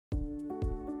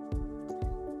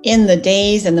In the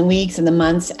days and the weeks and the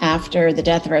months after the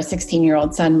death of our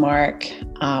 16-year-old son, Mark,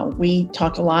 we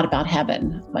talked a lot about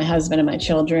heaven, my husband and my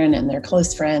children and their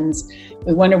close friends.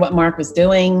 We wondered what Mark was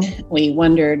doing. We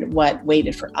wondered what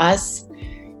waited for us.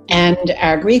 And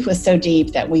our grief was so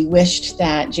deep that we wished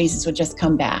that Jesus would just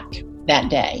come back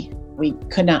that day. We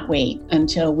could not wait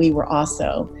until we were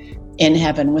also in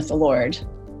heaven with the Lord.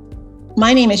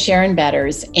 My name is Sharon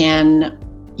Betters, and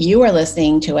you are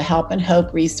listening to a Help and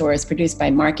Hope resource produced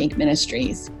by Mark Inc.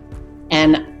 Ministries.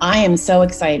 And I am so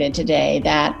excited today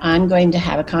that I'm going to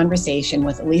have a conversation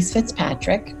with Elise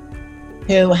Fitzpatrick,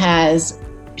 who has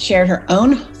shared her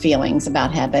own feelings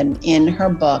about heaven in her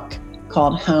book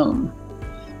called Home.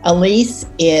 Elise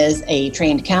is a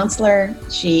trained counselor.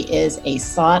 She is a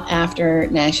sought-after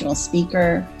national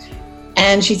speaker,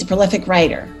 and she's a prolific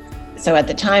writer. So at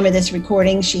the time of this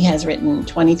recording, she has written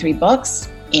 23 books,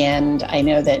 and I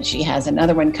know that she has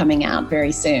another one coming out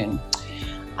very soon.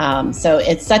 So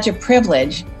it's such a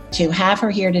privilege to have her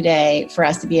here today for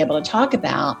us to be able to talk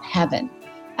about heaven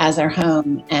as our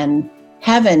home and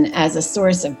heaven as a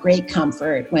source of great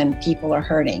comfort when people are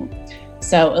hurting.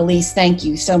 So Elise, thank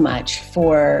you so much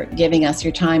for giving us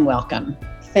your time. Welcome.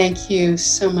 Thank you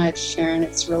so much, Sharon.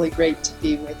 It's really great to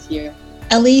be with you.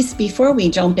 Elise, before we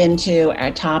jump into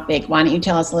our topic, why don't you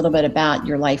tell us a little bit about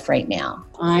your life right now?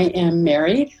 I am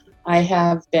married. I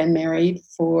have been married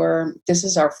this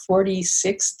is our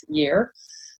 46th year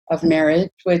of marriage,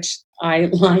 which I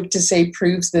like to say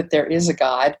proves that there is a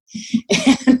God.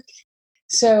 And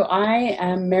so I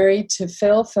am married to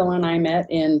Phil. Phil and I met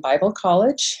in Bible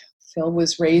college. Phil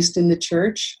was raised in the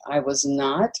church. I was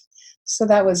not. So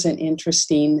that was an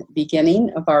interesting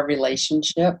beginning of our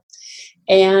relationship.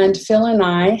 And Phil and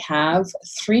I have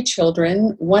 3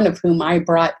 children, one of whom I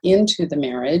brought into the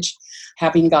marriage,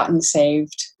 having gotten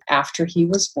saved after he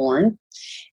was born.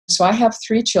 So I have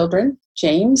 3 children,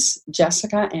 James,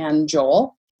 Jessica, and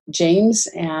Joel. James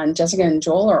and Jessica and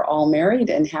Joel are all married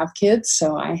and have kids,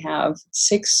 so I have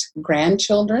 6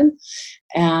 grandchildren.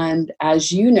 And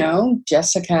as you know,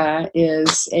 Jessica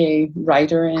is a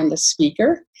writer and a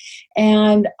speaker.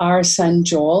 And our son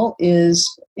Joel is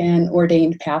an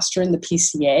ordained pastor in the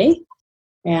PCA.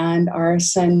 And our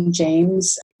son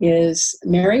James is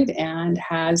married and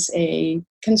has a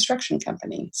construction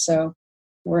company. So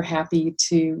we're happy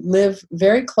to live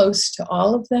very close to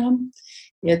all of them.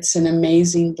 It's an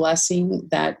amazing blessing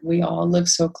that we all live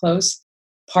so close.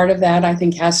 Part of that, I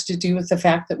think, has to do with the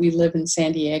fact that we live in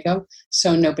San Diego,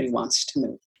 so nobody wants to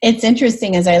move. It's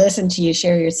interesting as I listen to you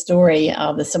share your story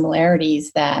of the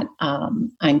similarities that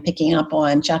I'm picking up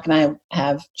on. Chuck and I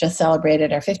have just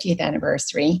celebrated our 50th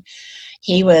anniversary.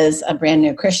 He was a brand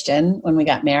new Christian when we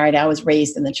got married. I was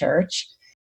raised in the church.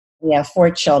 We have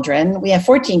 4 children. We have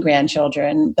 14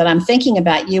 grandchildren, but I'm thinking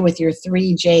about you with your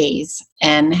 3 J's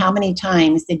and how many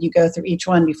times did you go through each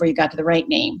one before you got to the right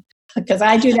name? Because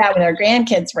I do that with our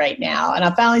grandkids right now. And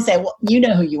I finally say, well, you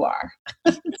know who you are.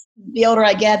 The older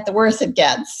I get, the worse it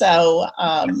gets. So,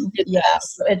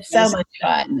 it's so much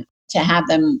fun to have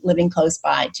them living close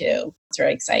by, too. It's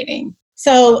very exciting.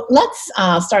 So let's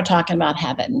start talking about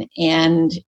heaven.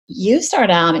 And you start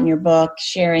out in your book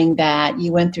sharing that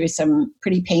you went through some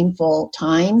pretty painful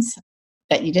times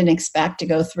that you didn't expect to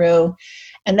go through.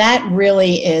 And that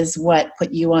really is what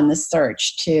put you on the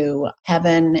search to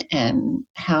heaven and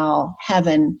how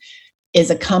heaven is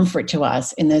a comfort to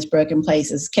us in those broken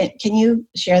places. Can you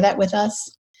share that with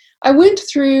us? I went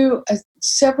through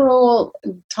several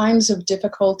times of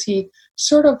difficulty,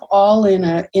 sort of all in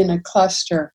a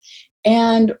cluster.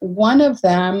 And one of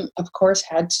them, of course,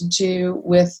 had to do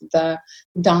with the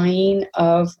dying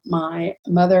of my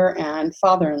mother and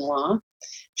father-in-law.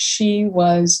 She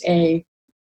was a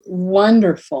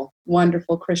wonderful,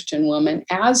 wonderful Christian woman,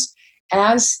 as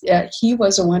he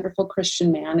was a wonderful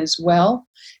Christian man as well.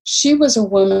 She was a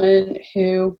woman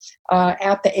who,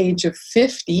 at the age of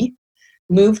 50,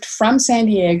 moved from San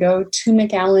Diego to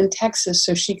McAllen, Texas,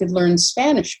 so she could learn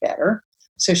Spanish better,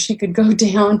 so she could go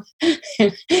down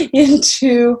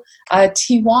into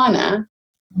Tijuana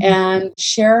and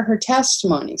share her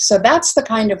testimony. So that's the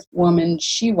kind of woman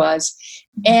she was.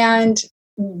 And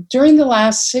during the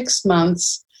last 6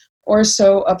 months or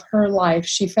so of her life,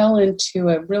 she fell into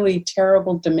a really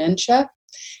terrible dementia.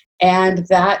 And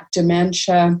that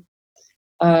dementia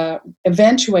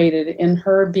eventuated in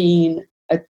her being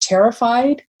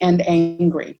terrified and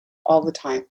angry all the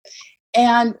time.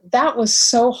 And that was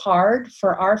so hard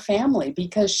for our family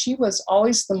because she was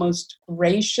always the most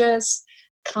gracious,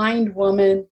 kind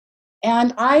woman.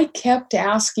 And I kept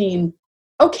asking,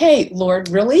 okay, Lord,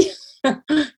 really?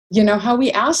 You know how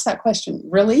we ask that question,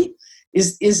 really?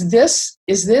 Is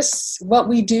this what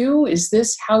we do? Is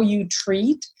this how you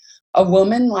treat a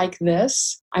woman like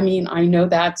this? I mean, I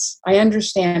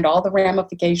understand all the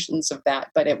ramifications of that,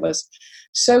 but it was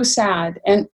so sad.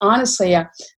 And honestly,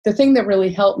 the thing that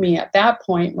really helped me at that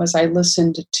point was I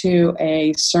listened to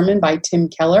a sermon by Tim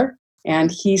Keller,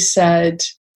 and he said,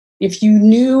 if you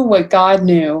knew what God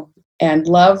knew and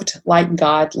loved like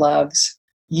God loves,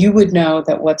 you would know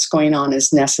that what's going on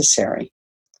is necessary.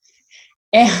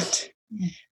 And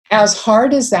as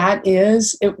hard as that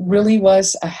is, it really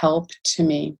was a help to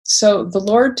me. So the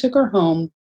Lord took her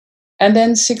home. And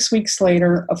then 6 weeks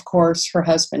later, of course, her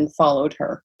husband followed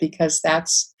her, because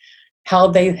that's how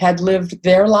they had lived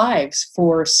their lives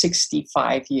for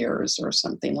 65 years or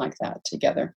something like that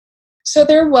together. So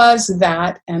there was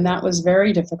that, and that was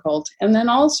very difficult. And then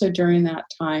also during that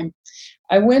time,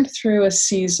 I went through a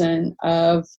season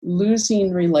of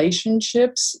losing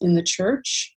relationships in the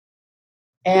church.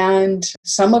 And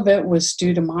some of it was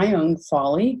due to my own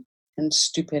folly and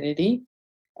stupidity.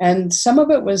 And some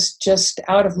of it was just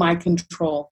out of my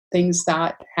control, things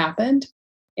that happened.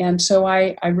 And so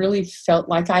I really felt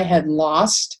like I had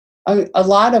lost a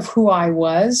lot of who I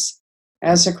was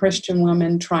as a Christian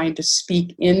woman trying to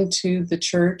speak into the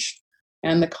church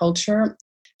and the culture.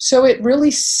 So it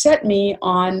really set me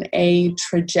on a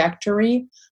trajectory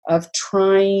of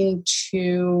trying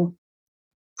to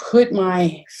put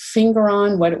my finger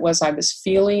on what it was I was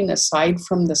feeling, aside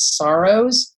from the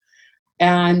sorrows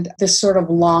and this sort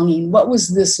of longing. What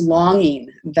was this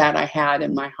longing that I had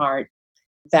in my heart?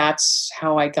 That's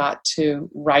how I got to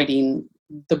writing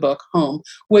the book Home,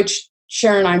 which,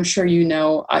 Sharon, I'm sure you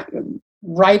know,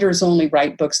 writers only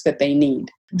write books that they need.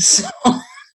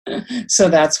 So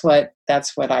that's what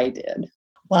I did.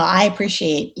 Well, I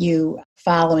appreciate you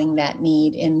following that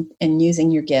need and using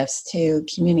your gifts to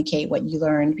communicate what you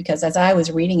learned, because as I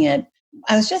was reading it,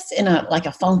 I was just in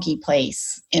a funky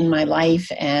place in my life,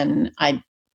 and I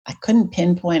couldn't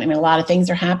pinpoint. I mean, a lot of things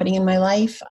are happening in my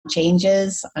life,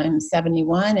 changes. I'm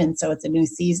 71, and so it's a new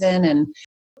season and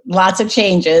lots of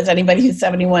changes. Anybody who's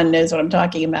 71 knows what I'm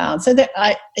talking about. So that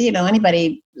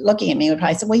anybody looking at me would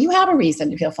probably say, well, you have a reason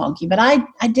to feel funky, but I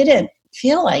didn't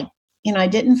feel like, I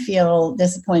didn't feel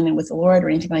disappointed with the Lord or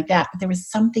anything like that, but there was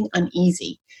something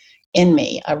uneasy in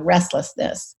me, a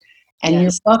restlessness. And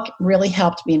Yes. Your book really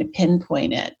helped me to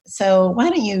pinpoint it. So why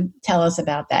don't you tell us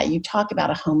about that? You talk about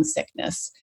a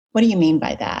homesickness. What do you mean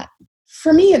by that?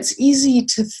 For me, it's easy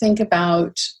to think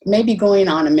about maybe going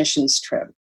on a missions trip.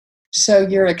 So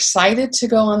you're excited to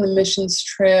go on the missions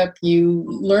trip. You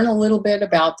learn a little bit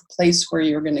about the place where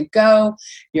you're going to go.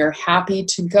 You're happy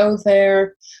to go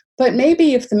there. But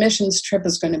maybe if the missions trip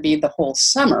is going to be the whole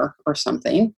summer or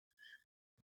something,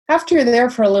 after you're there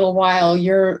for a little while,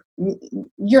 you're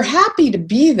happy to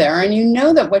be there, and you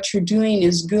know that what you're doing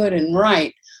is good and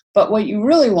right. But what you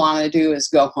really want to do is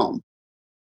go home.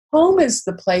 Home is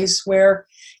the place where,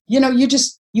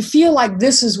 you feel like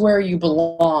this is where you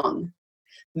belong.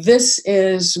 This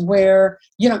is where,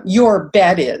 your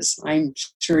bed is. I'm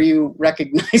sure you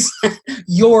recognize that.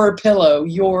 Your pillow,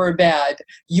 your bed,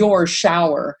 your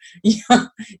shower,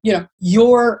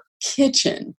 your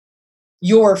kitchen,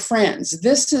 your friends.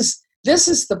 This is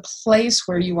the place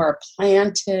where you are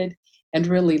planted and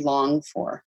really long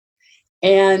for.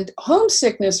 And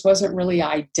homesickness wasn't really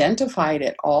identified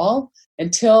at all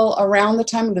until around the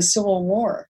time of the Civil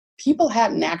War. People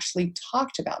hadn't actually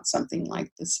talked about something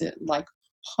like this, like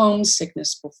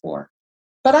homesickness, before.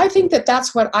 But I think that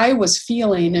that's what I was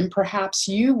feeling, and perhaps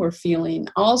you were feeling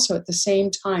also at the same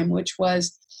time, which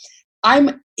was,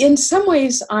 in some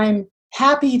ways, I'm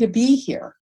happy to be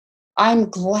here. I'm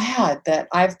glad that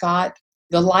I've got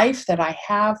the life that I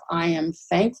have. I am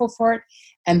thankful for it.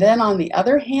 And then on the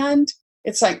other hand,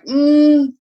 it's like,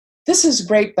 this is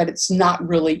great, but it's not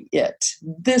really it.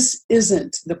 This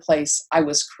isn't the place I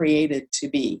was created to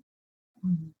be.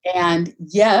 Mm-hmm. And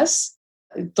yes,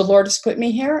 the Lord has put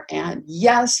me here, and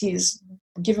yes, He's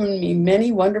given me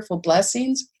many wonderful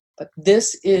blessings, but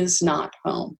this is not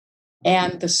home.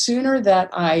 And the sooner that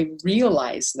I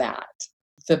realize that,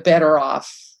 the better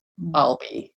off I'll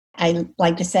be. I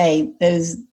like to say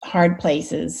those hard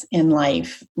places in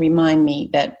life remind me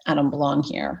that I don't belong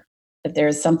here, that there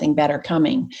is something better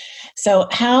coming. So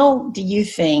how do you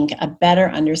think a better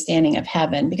understanding of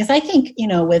heaven, because I think,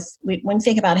 when we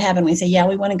think about heaven, we say, yeah,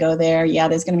 we want to go there. Yeah,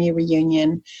 there's going to be a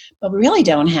reunion, but we really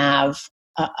don't have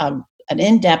an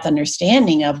in-depth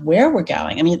understanding of where we're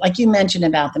going. I mean, like you mentioned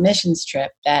about the missions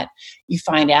trip, that you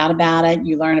find out about it,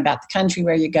 you learn about the country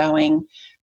where you're going,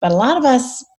 but a lot of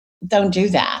us don't do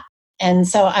that. And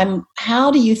so how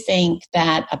do you think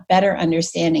that a better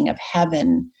understanding of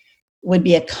heaven would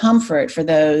be a comfort for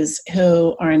those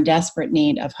who are in desperate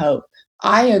need of hope.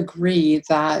 I agree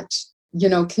that,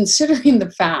 considering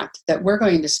the fact that we're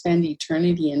going to spend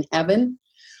eternity in heaven,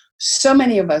 so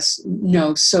many of us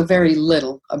know so very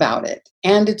little about it.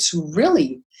 And it's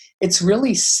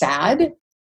really sad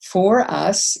for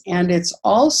us. And it's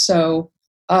also,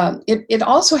 it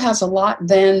also has a lot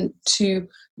then to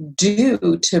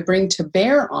do to bring to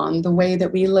bear on the way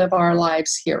that we live our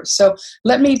lives here. So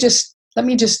let me just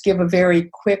give a very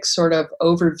quick sort of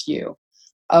overview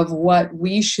of what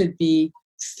we should be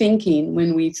thinking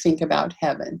when we think about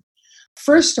heaven.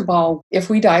 First of all, if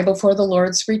we die before the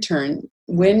Lord's return,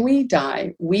 when we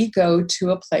die, we go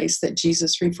to a place that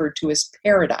Jesus referred to as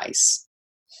paradise.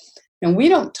 And we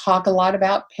don't talk a lot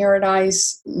about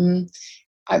paradise.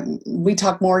 We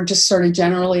talk more just sort of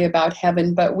generally about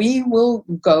heaven, but we will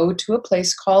go to a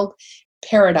place called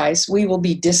paradise. We will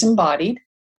be disembodied,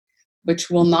 which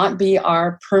will not be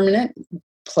our permanent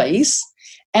place.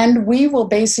 And we will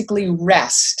basically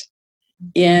rest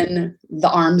in the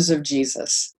arms of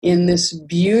Jesus in this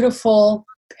beautiful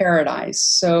paradise.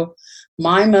 So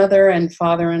my mother and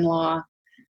father-in-law,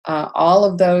 all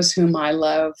of those whom I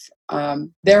love,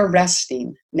 they're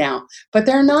resting now, but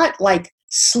they're not like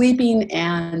sleeping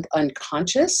and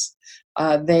unconscious.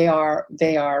 They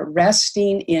are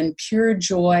resting in pure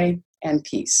joy and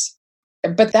peace.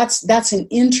 But that's an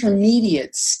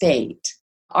intermediate state.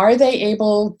 Are they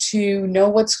able to know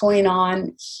what's going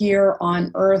on here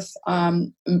on earth?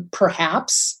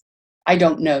 Perhaps. I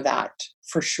don't know that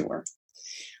for sure.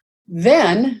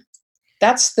 Then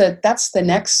that's the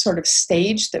next sort of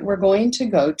stage that we're going to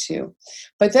go to.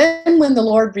 But then when the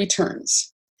Lord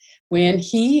returns, when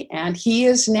he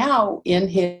is now in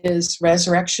his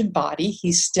resurrection body,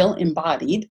 he's still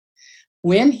embodied.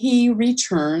 When he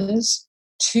returns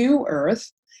to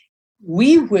earth,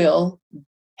 we will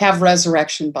have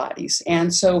resurrection bodies.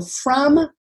 And so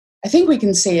I think we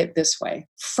can say it this way,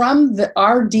 from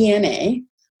our DNA,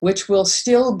 which will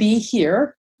still be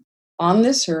here on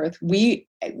this earth, we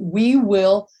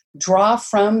will draw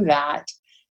from that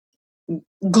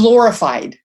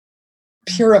glorified,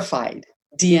 purified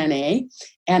DNA,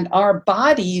 and our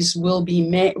bodies will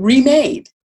be remade.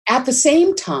 At the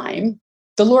same time,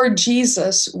 the Lord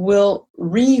Jesus will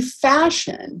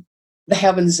refashion the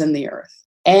heavens and the earth.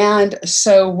 And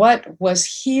so what was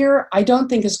here, I don't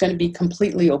think is going to be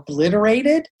completely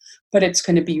obliterated, but it's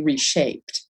going to be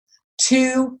reshaped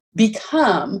to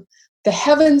become the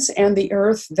heavens and the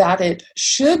earth that it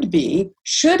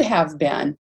should have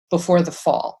been before the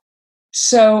fall.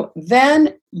 So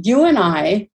then you and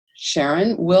I,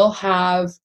 Sharon, will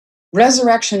have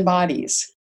resurrection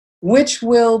bodies, which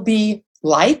will be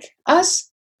like us,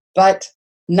 but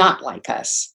not like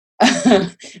us.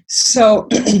 So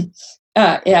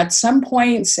at some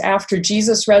points after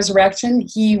Jesus' resurrection,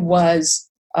 he was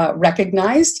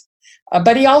recognized,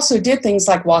 but he also did things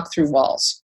like walk through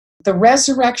walls. The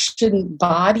resurrection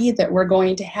body that we're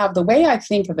going to have, the way I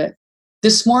think of it,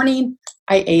 this morning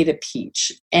I ate a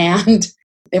peach, and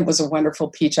it was a wonderful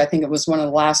peach. I think it was one of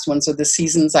the last ones of the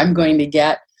seasons I'm going to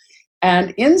get.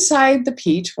 And inside the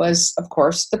peach was, of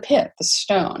course, the pit, the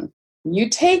stone. You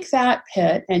take that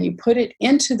pit and you put it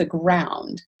into the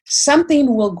ground.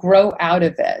 Something will grow out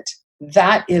of it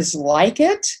that is like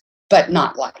it, but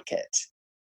not like it.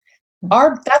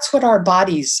 That's what our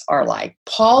bodies are like.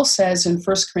 Paul says in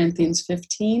 1 Corinthians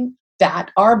 15 that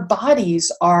our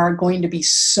bodies are going to be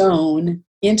sown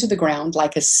into the ground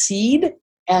like a seed,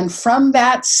 and from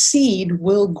that seed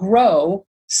will grow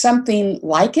something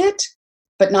like it,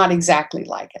 but not exactly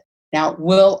like it. Now,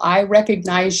 will I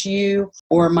recognize you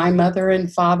or my mother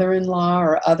and father-in-law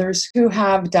or others who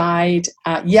have died?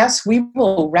 Yes, we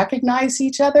will recognize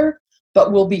each other,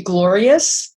 but we'll be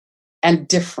glorious and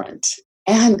different.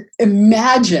 And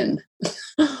imagine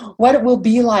what it will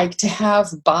be like to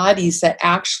have bodies that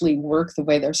actually work the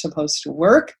way they're supposed to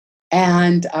work.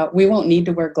 And we won't need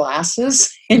to wear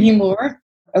glasses anymore.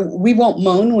 We won't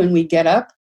moan when we get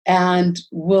up, and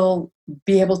we'll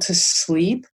be able to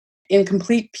sleep in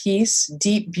complete peace,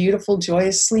 deep, beautiful,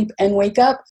 joyous sleep, and wake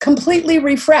up completely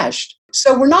refreshed.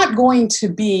 So we're not going to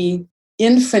be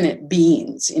infinite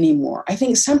beings anymore. I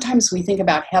think sometimes we think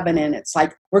about heaven and it's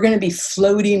like we're going to be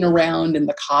floating around in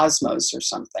the cosmos or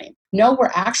something. No, we're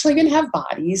actually going to have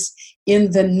bodies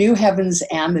in the new heavens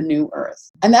and the new earth.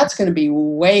 And that's going to be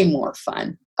way more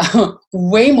fun,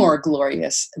 way more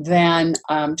glorious than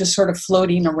just sort of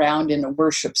floating around in a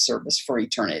worship service for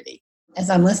eternity. As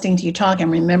I'm listening to you talk,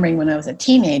 I'm remembering when I was a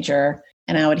teenager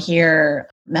and I would hear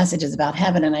messages about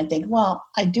heaven and I think, well,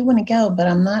 I do want to go, but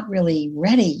I'm not really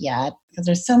ready yet because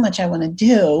there's so much I want to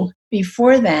do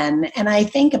before then. And I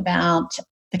think about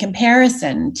the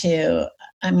comparison to,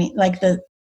 I mean, like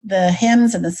the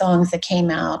hymns and the songs that came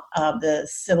out of the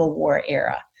Civil War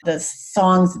era, the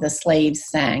songs the slaves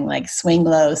sang, like Swing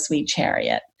Low, Sweet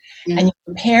Chariot. Yeah. And you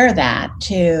compare that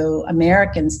to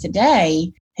Americans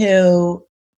today who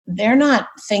they're not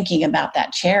thinking about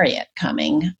that chariot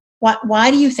coming. Why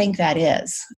do you think that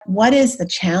is? What is the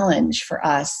challenge for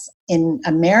us in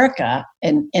America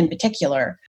in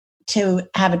particular to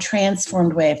have a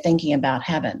transformed way of thinking about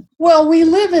heaven? Well, we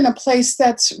live in a place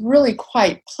that's really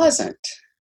quite pleasant.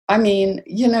 I mean,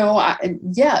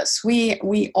 yes,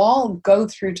 we all go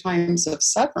through times of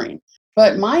suffering.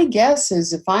 But my guess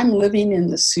is if I'm living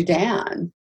in the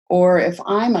Sudan, or if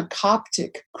I'm a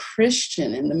Coptic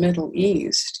Christian in the Middle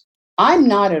East, I'm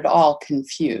not at all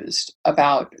confused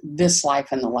about this life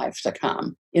and the life to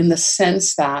come, in the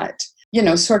sense that,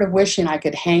 sort of wishing I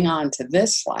could hang on to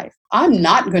this life. I'm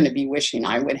not going to be wishing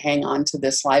I would hang on to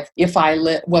this life if I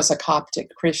was a Coptic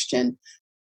Christian,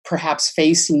 perhaps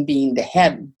facing being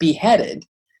beheaded.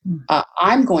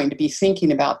 I'm going to be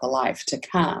thinking about the life to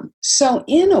come. So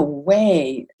in a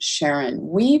way, Sharon,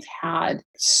 we've had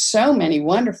so many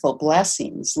wonderful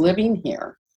blessings living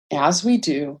here as we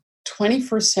do,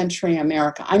 21st century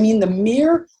America. I mean, the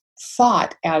mere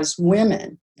thought as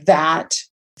women that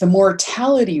the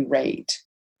mortality rate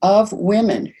of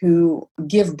women who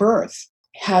give birth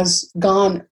has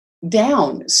gone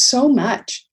down so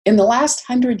much in the last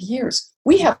 100 years.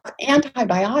 We have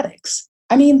antibiotics.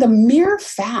 I mean, the mere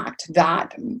fact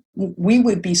that we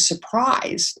would be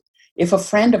surprised if a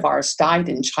friend of ours died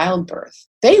in childbirth,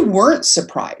 they weren't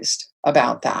surprised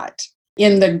about that.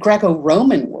 In the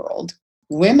Greco-Roman world,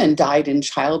 women died in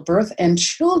childbirth and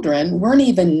children weren't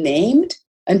even named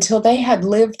until they had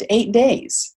lived 8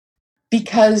 days,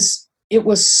 because it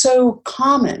was so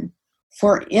common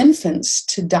for infants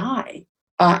to die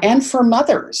and for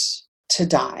mothers to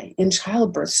die in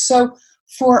childbirth. So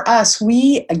for us,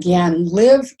 we again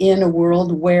live in a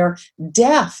world where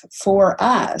death for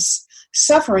us,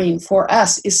 suffering for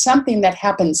us, is something that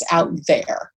happens out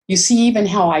there. You see, even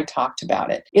how I talked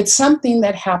about it. It's something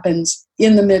that happens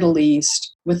in the Middle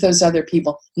East with those other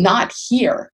people, not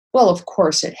here. Well, of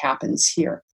course it happens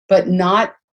here, but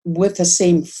not with the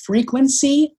same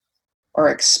frequency or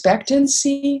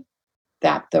expectancy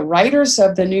that the writers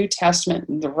of the New Testament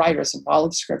and the writers of all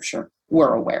of Scripture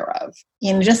were aware of.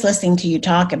 Just listening to you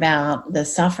talk about the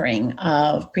suffering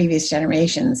of previous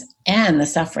generations and the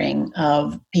suffering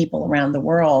of people around the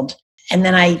world. And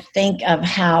then I think of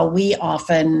how we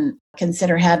often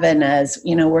consider heaven as,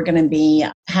 we're going to be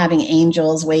having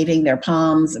angels waving their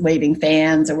palms, waving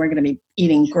fans, and we're going to be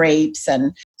eating grapes.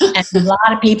 And a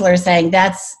lot of people are saying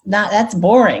that's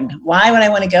boring. Why would I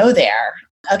want to go there?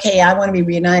 Okay, I want to be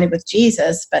reunited with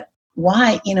Jesus, but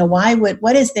why,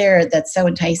 what is there that's so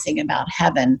enticing about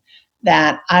heaven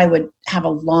that I would have a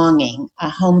longing, a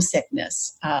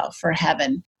homesickness for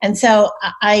heaven? And so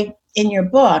in your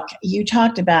book, you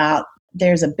talked about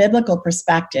there's a biblical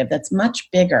perspective that's much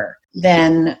bigger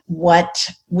than what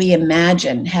we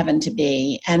imagine heaven to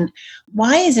be. And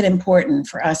why is it important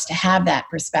for us to have that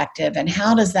perspective? And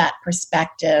how does that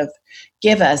perspective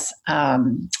give us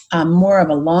more of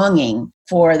a longing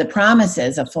for the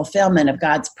promises of fulfillment of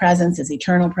God's presence, His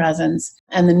eternal presence,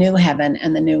 and the new heaven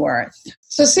and the new earth?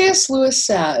 So C.S. Lewis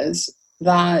says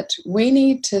that we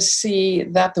need to see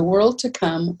that the world to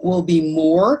come will be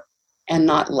more and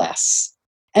not less.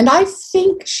 And I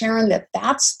think, Sharon, that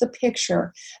that's the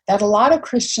picture that a lot of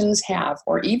Christians have,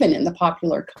 or even in the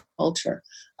popular culture,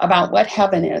 about what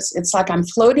heaven is. It's like I'm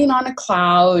floating on a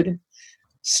cloud,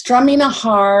 strumming a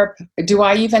harp. Do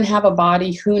I even have a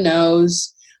body? Who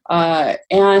knows?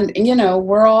 And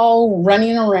we're all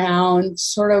running around,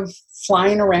 sort of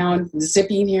flying around,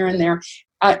 zipping here and there,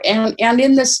 and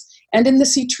in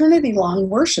this eternity-long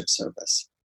worship service.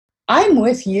 I'm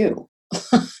with you.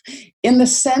 In the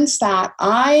sense that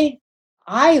I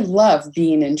love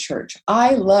being in church.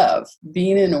 I love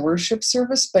being in a worship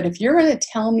service. But if you're going to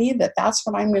tell me that that's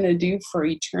what I'm going to do for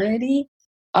eternity,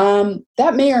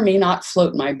 that may or may not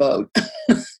float my boat.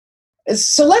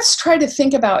 So let's try to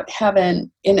think about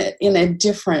heaven in a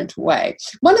different way.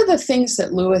 One of the things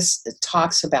that Lewis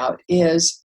talks about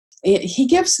is he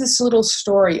gives this little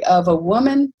story of a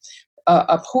woman,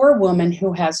 a poor woman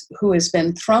who has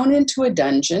been thrown into a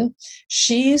dungeon.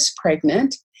 She's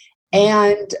pregnant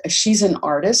and she's an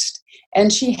artist,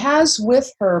 and she has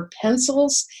with her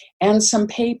pencils and some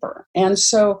paper. And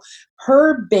so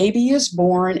her baby is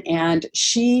born, and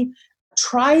she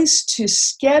tries to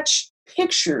sketch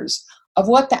pictures of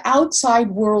what the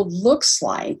outside world looks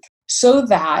like, so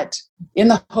that in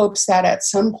the hopes that at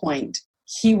some point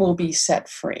he will be set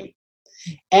free.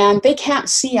 And they can't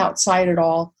see outside at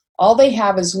all. All they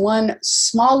have is one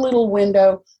small little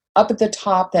window up at the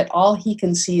top that all he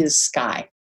can see is sky.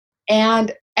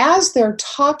 And as they're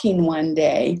talking one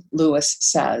day, Lewis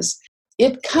says,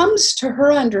 it comes to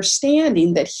her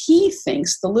understanding that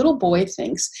the little boy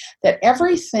thinks, that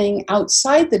everything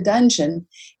outside the dungeon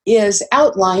is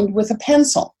outlined with a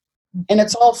pencil, and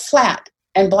it's all flat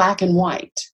and black and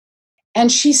white.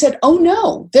 And she said, oh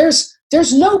no, there's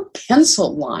no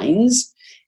pencil lines.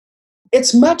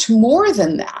 It's much more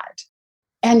than that.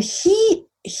 And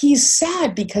he's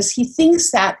sad because he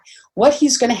thinks that what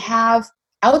he's going to have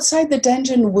outside the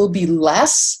dungeon will be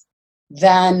less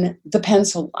than the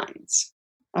pencil lines.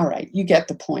 All right, you get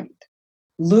the point.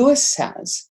 Lewis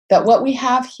says that what we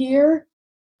have here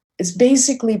is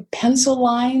basically pencil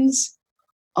lines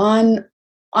on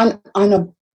a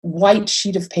white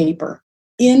sheet of paper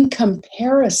in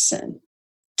comparison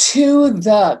to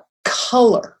the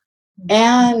color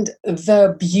and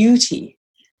the beauty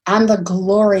and the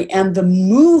glory and the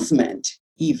movement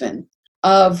even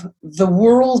of the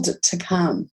world to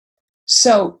come.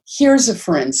 So here's a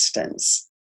for instance.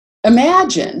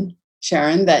 Imagine,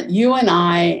 Sharon, that you and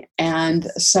I and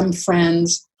some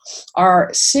friends are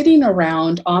sitting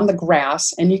around on the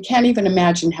grass, and you can't even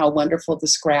imagine how wonderful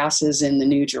this grass is in the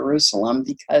New Jerusalem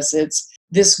because it's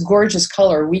this gorgeous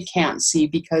color we can't see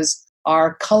because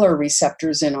our color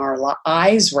receptors in our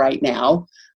eyes right now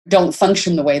don't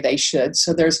function the way they should.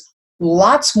 So there's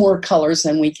lots more colors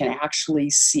than we can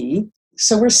actually see.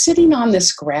 So we're sitting on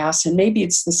this grass, and maybe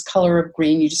it's this color of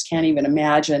green you just can't even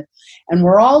imagine. And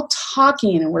we're all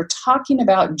talking, and we're talking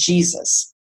about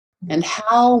Jesus and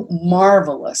how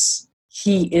marvelous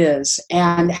he is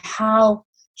and how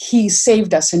he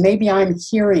saved us. And maybe I'm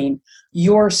hearing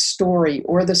your story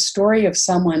or the story of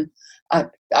someone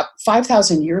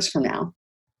 5,000 years from now,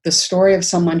 the story of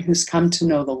someone who's come to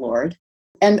know the Lord,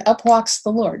 and up walks the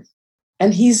Lord,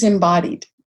 and he's embodied.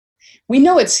 We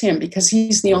know it's him because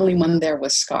he's the only one there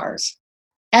with scars.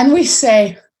 And we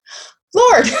say,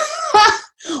 Lord,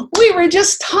 we were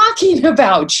just talking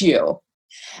about you.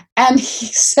 And he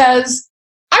says,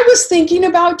 I was thinking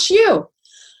about you.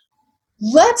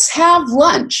 Let's have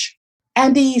lunch.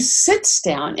 And he sits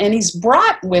down, and he's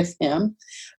brought with him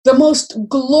the most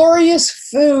glorious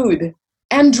food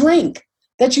and drink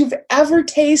that you've ever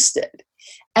tasted.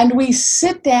 And we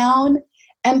sit down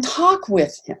and talk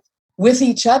with him, with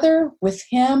each other, with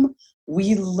him.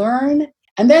 We learn.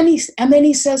 And then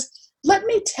he says, let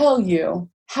me tell you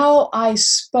how I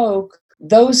spoke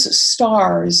those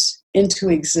stars into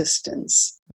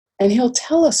existence. And he'll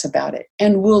tell us about it,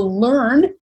 and we'll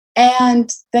learn.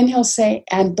 And then he'll say,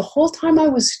 and the whole time I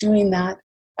was doing that,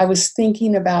 I was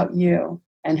thinking about you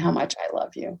and how much I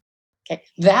love you. Okay,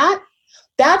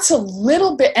 that's a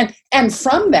little bit, and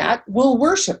from that we'll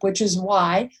worship, which is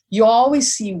why you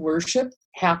always see worship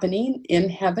happening in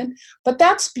heaven. But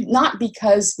that's not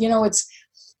because, it's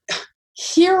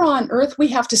here on earth, we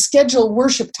have to schedule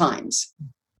worship times,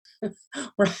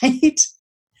 right?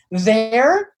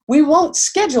 There, we won't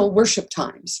schedule worship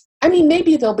times. I mean,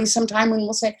 maybe there'll be some time when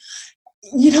we'll say,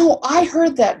 I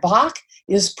heard that Bach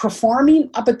is performing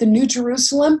up at the New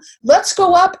Jerusalem. Let's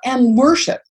go up and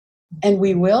worship. And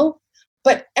we will.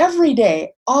 But every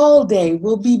day, all day,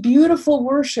 will be beautiful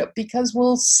worship because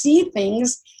we'll see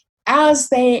things as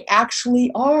they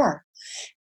actually are.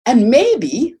 And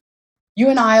maybe you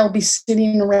and I will be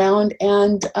sitting around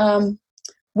and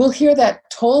we'll hear that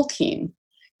Tolkien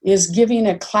is giving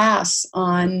a class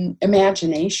on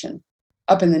imagination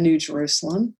up in the New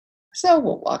Jerusalem. So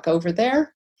we'll walk over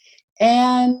there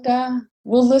and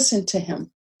we'll listen to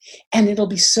him. And it'll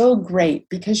be so great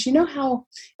because you know how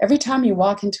every time you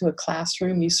walk into a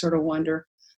classroom, you sort of wonder,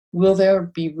 will there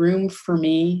be room for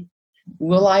me?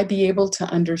 Will I be able to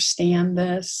understand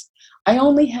this? I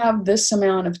only have this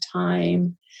amount of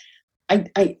time.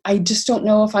 I just don't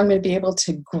know if I'm going to be able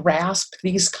to grasp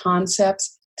these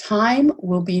concepts. Time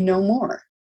will be no more.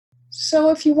 So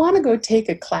if you want to go take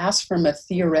a class from a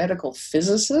theoretical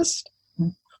physicist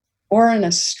or an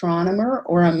astronomer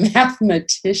or a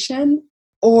mathematician,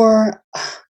 or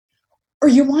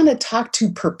you want to talk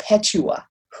to Perpetua,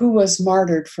 who was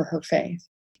martyred for her faith,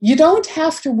 you don't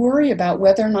have to worry about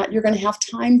whether or not you're going to have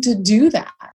time to do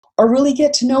that or really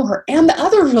get to know her. And the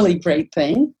other really great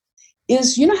thing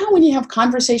is, you know how when you have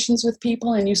conversations with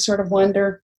people and you sort of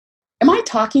wonder, am I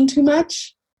talking too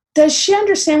much? Does she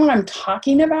understand what I'm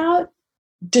talking about?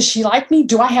 Does she like me?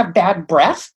 Do I have bad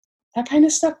breath? That kind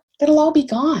of stuff, that'll all be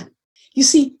gone. You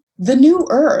see, the new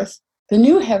earth, the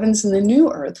new heavens and the new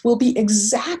earth will be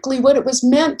exactly what it was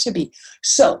meant to be.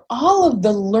 So all of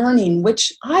the learning,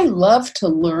 which I love to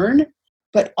learn,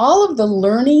 But all of the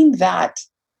learning that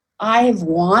I've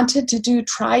wanted to do,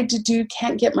 tried to do,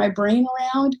 can't get my brain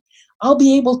around, I'll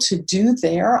be able to do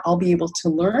there. I'll be able to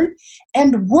learn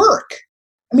and work.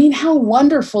 I mean, how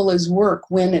wonderful is work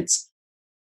when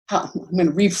I'm going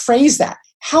to rephrase that.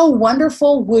 How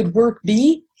wonderful would work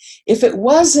be if it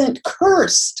wasn't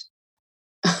cursed?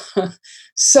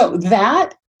 So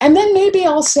that, and then maybe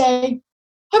I'll say,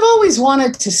 I've always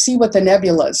wanted to see what the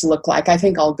nebulas look like. I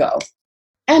think I'll go.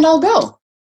 And I'll go.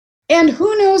 And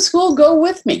who knows who'll go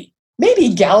with me?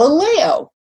 Maybe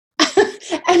Galileo.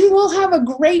 And we'll have a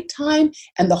great time.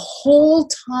 And the whole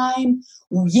time,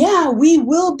 yeah, we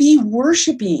will be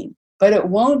worshiping, but it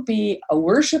won't be a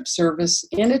worship service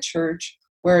in a church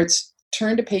where it's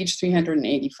turned to page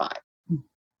 385.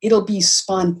 It'll be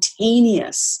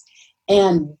spontaneous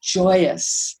and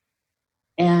joyous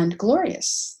and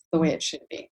glorious the way it should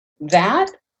be. That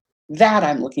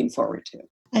I'm looking forward to.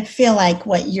 I feel like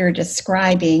what you're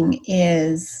describing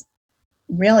is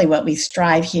really what we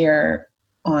strive here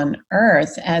on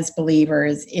earth as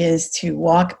believers, is to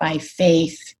walk by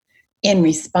faith in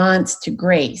response to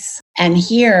grace. And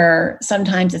here,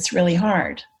 sometimes it's really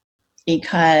hard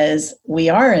because we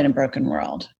are in a broken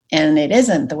world and it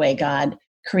isn't the way God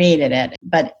created it.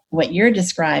 But what you're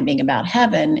describing about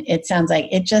heaven, it sounds like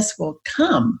it just will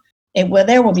come.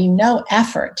 There will be no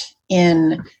effort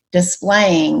in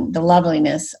displaying the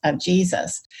loveliness of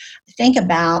Jesus. Think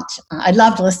about, I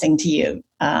loved listening to you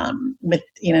with,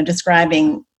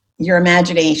 describing your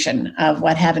imagination of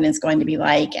what heaven is going to be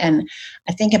like. And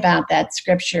I think about that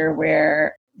scripture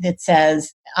where it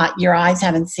says, your eyes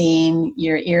haven't seen,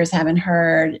 your ears haven't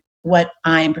heard what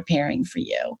I am preparing for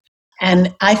you.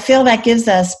 And I feel that gives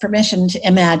us permission to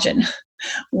imagine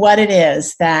what it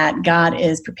is that God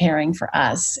is preparing for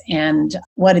us. And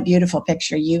what a beautiful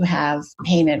picture you have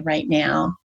painted right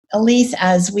now. Elise,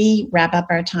 as we wrap up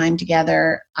our time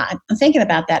together, I'm thinking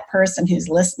about that person who's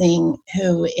listening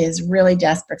who is really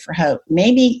desperate for hope.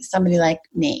 Maybe somebody like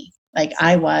me, like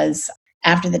I was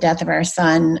after the death of our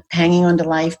son, hanging on to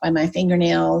life by my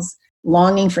fingernails,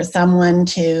 longing for someone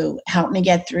to help me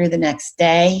get through the next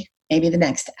day, maybe the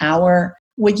next hour.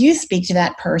 Would you speak to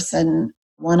that person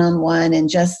one-on-one and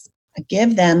just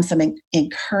give them some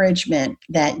encouragement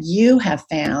that you have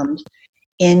found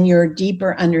in your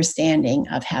deeper understanding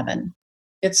of heaven?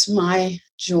 It's my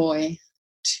joy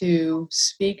to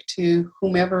speak to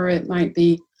whomever it might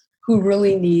be who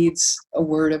really needs a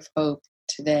word of hope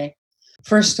today.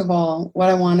 First of all, what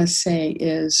I want to say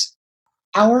is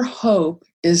our hope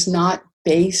is not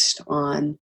based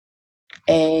on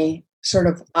a sort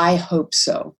of I hope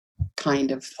so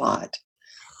kind of thought.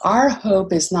 Our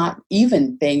hope is not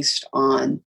even based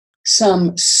on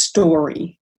some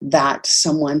story that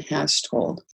someone has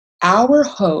told. Our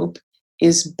hope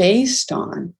is based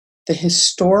on the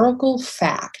historical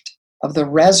fact of the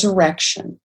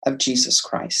resurrection of Jesus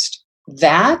Christ.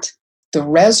 That the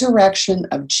resurrection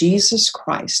of Jesus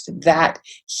Christ, that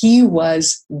he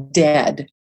was dead.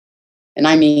 And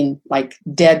I mean like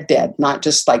dead, not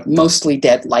just like mostly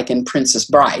dead like in Princess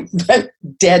Bride, but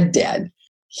dead.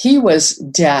 He was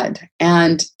dead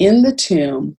and in the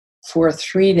tomb for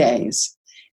 3 days.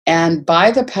 And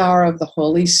by the power of the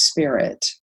Holy Spirit,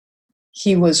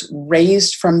 he was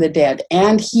raised from the dead.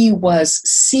 And he was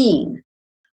seen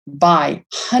by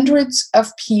hundreds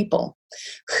of people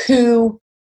who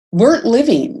weren't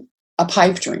living a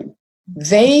pipe dream.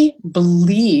 They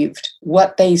believed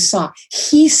what they saw.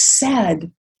 He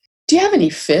said, "Do you have any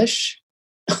fish?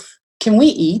 Can we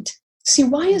eat?" See,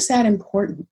 why is that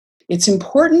important? It's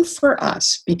important for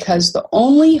us because the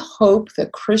only hope the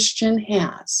Christian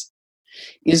has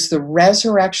is the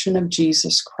resurrection of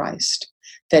Jesus Christ,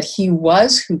 that he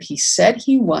was who he said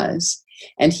he was,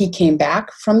 and he came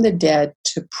back from the dead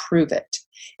to prove it.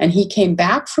 And he came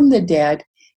back from the dead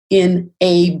in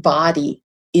a body,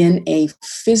 in a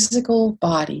physical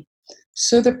body.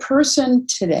 So the person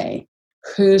today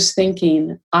who's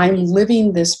thinking, I'm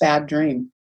living this bad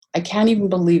dream, I can't even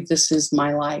believe this is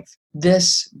my life,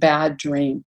 this bad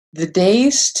dream. In the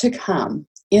days to come,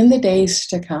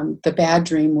 the bad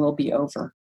dream will be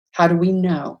over. How do we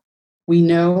know? We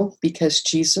know because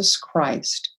Jesus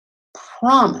Christ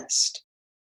promised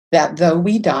that though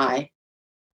we die,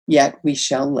 yet we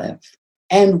shall live.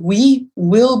 And we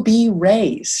will be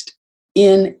raised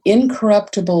in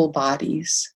incorruptible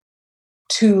bodies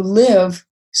to live,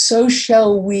 so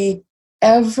shall we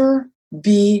ever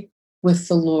be with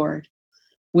the Lord,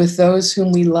 with those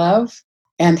whom we love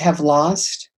and have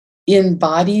lost, in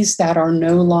bodies that are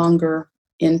no longer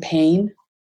in pain,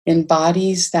 in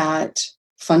bodies that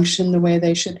function the way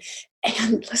they should.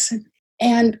 And listen,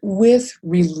 and with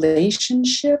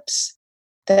relationships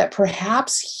that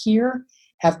perhaps here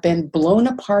have been blown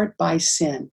apart by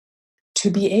sin, to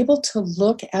be able to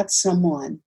look at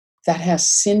someone that has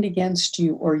sinned against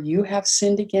you or you have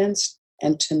sinned against,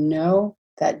 and to know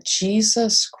that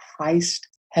Jesus Christ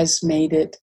has made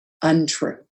it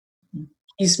untrue.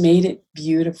 He's made it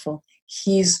beautiful.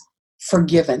 He's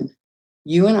forgiven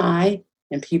you and I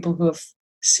and people who have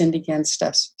sinned against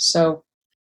us. So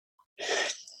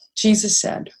Jesus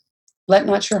said, "Let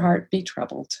not your heart be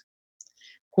troubled.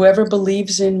 Whoever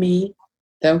believes in me,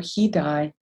 though he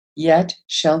die, yet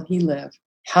shall he live."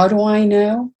 How do I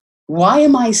know? Why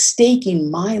am I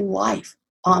staking my life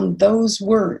on those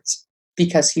words?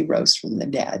 Because he rose from the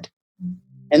dead.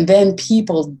 And then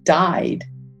people died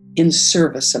in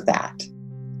service of that.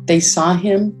 They saw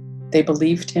him, they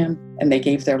believed him, and they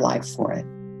gave their life for it.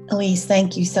 Elise,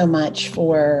 thank you so much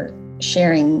for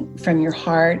sharing from your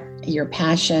heart your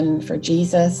passion for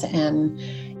Jesus and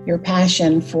your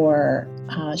passion for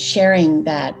sharing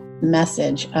that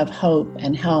message of hope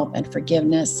and help and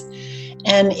forgiveness.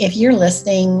 And if you're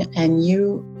listening and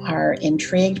you are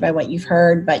intrigued by what you've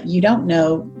heard, but you don't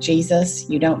know Jesus,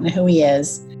 you don't know who he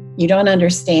is, you don't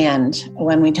understand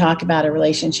when we talk about a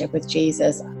relationship with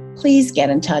Jesus, please get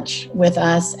in touch with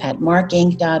us at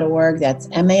markinc.org. That's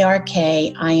markinc.org.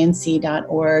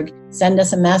 Send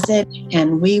us a message,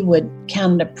 and we would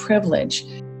count it a privilege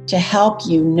to help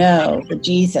you know the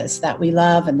Jesus that we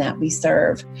love and that we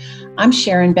serve. I'm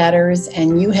Sharon Betters,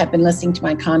 and you have been listening to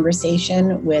my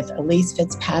conversation with Elise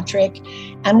Fitzpatrick.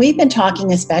 And we've been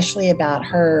talking especially about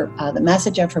her, the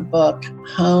message of her book,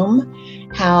 Home,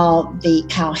 how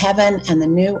heaven and the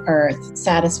new earth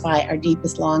satisfy our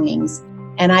deepest longings.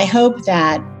 And I hope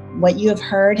that what you have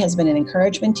heard has been an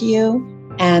encouragement to you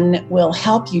and will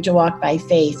help you to walk by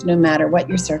faith no matter what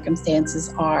your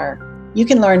circumstances are. You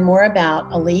can learn more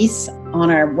about Elise on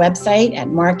our website at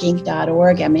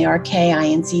markinc.org,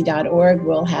 markinc.org.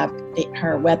 We'll have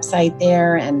her website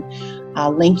there, and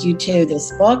I'll link you to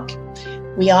this book.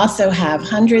 We also have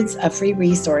hundreds of free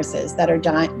resources that are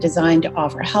designed to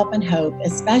offer help and hope,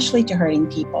 especially to hurting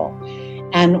people.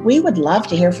 And we would love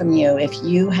to hear from you. If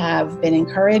you have been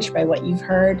encouraged by what you've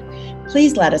heard,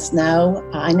 please let us know.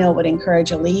 I know it would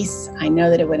encourage Elise. I know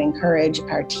that it would encourage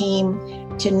our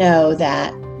team to know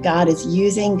that God is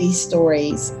using these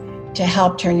stories to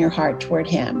help turn your heart toward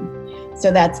him.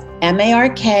 So that's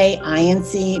markinc.org,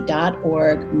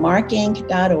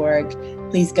 markinc.org.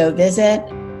 Please go visit,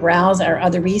 browse our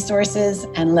other resources,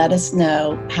 and let us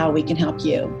know how we can help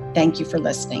you. Thank you for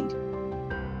listening.